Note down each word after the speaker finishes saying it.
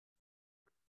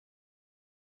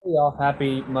Hey y'all,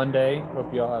 happy Monday.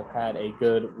 Hope you all have had a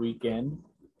good weekend.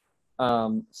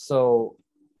 So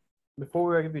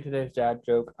before we give you today's dad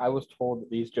joke, I was told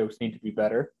that these jokes need to be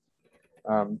better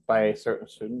by a certain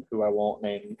student who I won't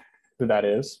name who that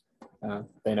is.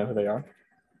 They know who they are.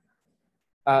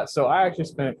 So I actually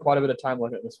spent quite a bit of time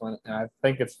looking at this one, and I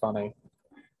think it's funny.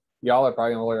 Y'all are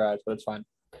probably gonna roll your eyes, but it's fine.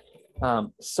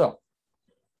 So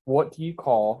what do you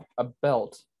call a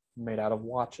belt made out of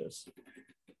watches?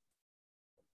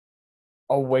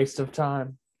 A waste of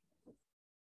time.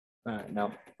 All right,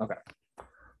 no, okay.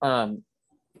 Um,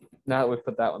 now that we've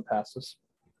put that one past us,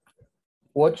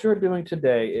 what you're doing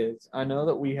today is I know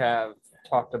that we have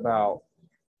talked about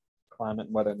climate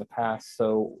and weather in the past,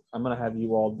 so I'm going to have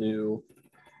you all do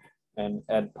an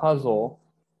ed puzzle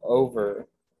over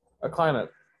a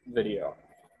climate video.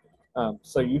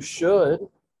 So you should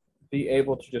be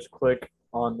able to just click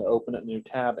on the open a new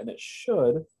tab, and it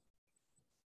should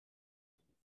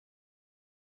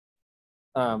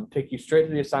take you straight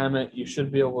to the assignment. You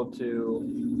should be able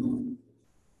to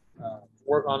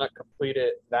work on it, complete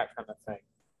it, that kind of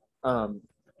thing.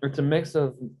 It's a mix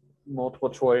of multiple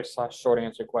choice / short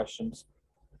answer questions.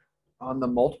 On the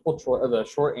multiple choice or the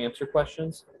short answer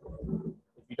questions,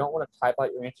 if you don't want to type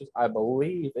out your answers, I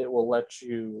believe it will let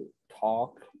you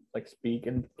talk, like speak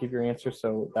and give your answer.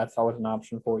 So that's always an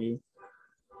option for you.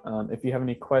 If you have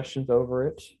any questions over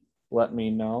it, let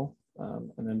me know.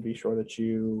 And then be sure that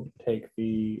you take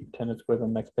the attendance quiz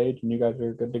on the next page, and you guys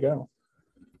are good to go.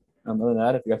 Other than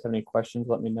that, if you guys have any questions,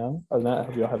 let me know. Other than that, I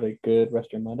hope you all have a good rest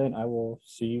of your Monday, and I will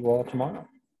see you all tomorrow.